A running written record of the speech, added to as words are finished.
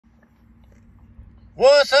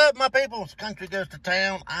What's up, my people? It's Country Goes to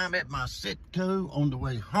Town. I'm at my Sitco on the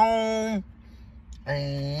way home.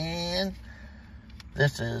 And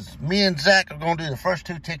this is me and Zach are going to do the first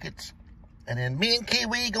 2 tickets. And then me and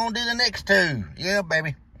Kiwi going to do the next 2. Yeah,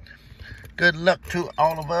 baby. Good luck to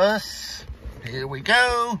all of us. Here we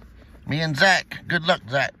go. Me and Zach. Good luck,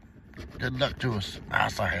 Zach. Good luck to us.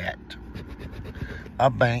 Nice a hat. A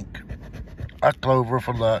bank. A clover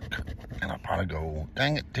for luck. And a pot of gold.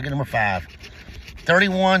 Dang it. Ticket number 5.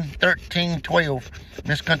 31, 13, 12.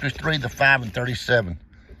 Miss Country's 3, the 5, and 37.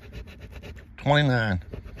 29.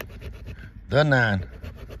 The 9.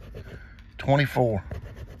 24.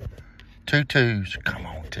 2 2s. Come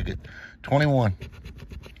on, ticket. 21.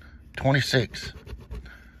 26.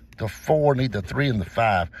 The 4, need the 3 and the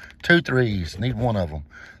 5. 2 3s. Need one of them.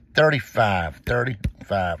 35.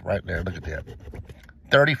 35. Right there. Look at that.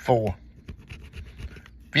 34.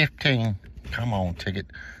 15. Come on, ticket.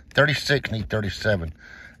 36, need 37.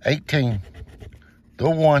 18, the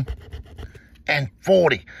 1, and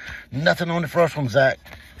 40. Nothing on the first one, Zach.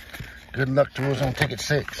 Good luck to us on ticket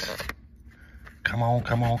 6. Come on,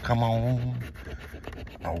 come on, come on.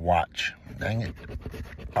 A watch. Dang it.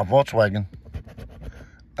 A Volkswagen.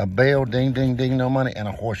 A bell, ding, ding, ding, no money, and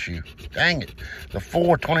a horseshoe. Dang it. The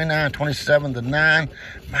 4, 29, 27, the 9.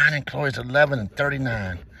 Mine and Chloe's 11 and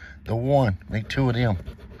 39. The 1, need 2 of them.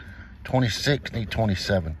 26, need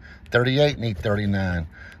 27. 38, need 39.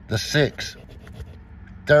 The 6,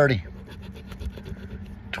 30.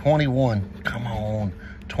 21, come on.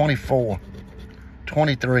 24,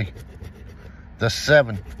 23. The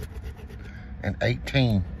 7, and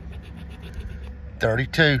 18.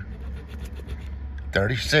 32,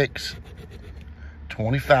 36,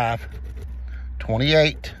 25,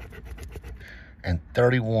 28, and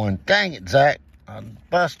 31. Dang it, Zach. A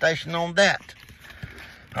bus station on that.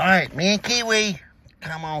 All right, me and Kiwi.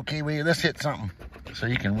 Come on, Kiwi. Let's hit something so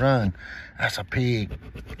you can run. That's a pig.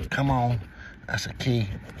 Come on. That's a key.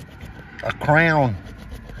 A crown.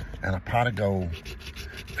 And a pot of gold.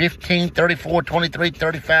 15, 34, 23,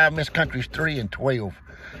 35. Miss Country's 3 and 12.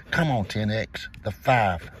 Come on, 10X. The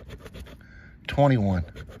 5. 21.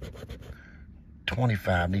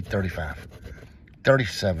 25. Need 35.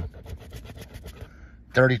 37.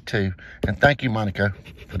 32. And thank you, Monica,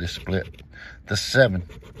 for this split. The 7,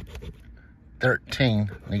 13,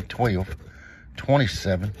 need 12,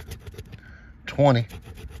 27, 20,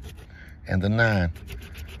 and the 9,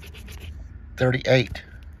 38,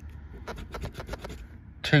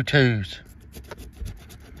 2 2s,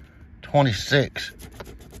 26,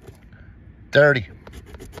 30,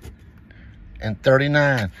 and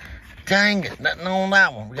 39. Dang it, nothing on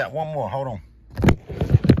that one. We got one more. Hold on.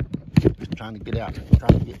 Just trying to get out.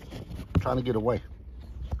 Trying to get away.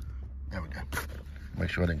 There we go. Make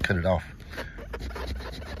sure I didn't cut it off.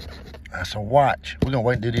 That's a watch. We're going to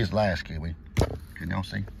wait and do this last, Kiwi. Can y'all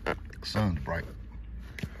see? The sun's bright.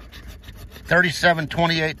 37,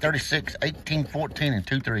 28, 36, 18, 14, and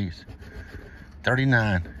 2 3s.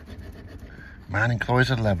 39. Mine and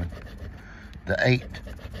Chloe's 11. The 8.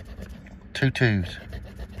 2 2s.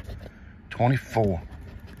 24.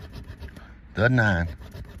 The 9.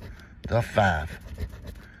 The 5.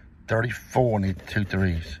 34, need 2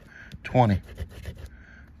 3s. 20,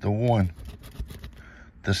 the 1,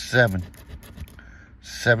 the 7,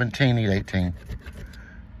 17, need 18,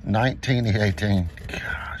 19, need 18.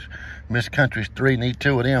 Gosh, Miss Country's 3, need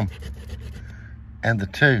 2 of them, and the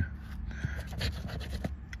 2,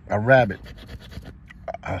 a rabbit,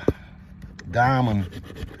 a diamond,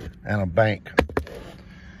 and a bank.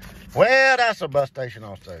 Well, that's a bus station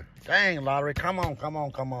also. Dang, lottery, come on, come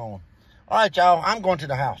on, come on. All right, y'all, I'm going to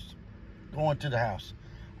the house.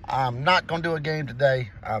 I'm not going to do a game today.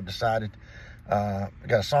 I've decided. I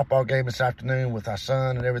got a softball game this afternoon with our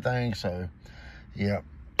son and everything. So, yeah.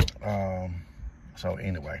 So,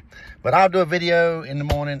 anyway. But I'll do a video in the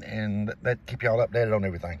morning and keep y'all updated on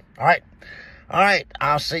everything. All right. All right.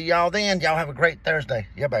 I'll see y'all then. Y'all have a great Thursday.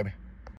 Yeah, baby.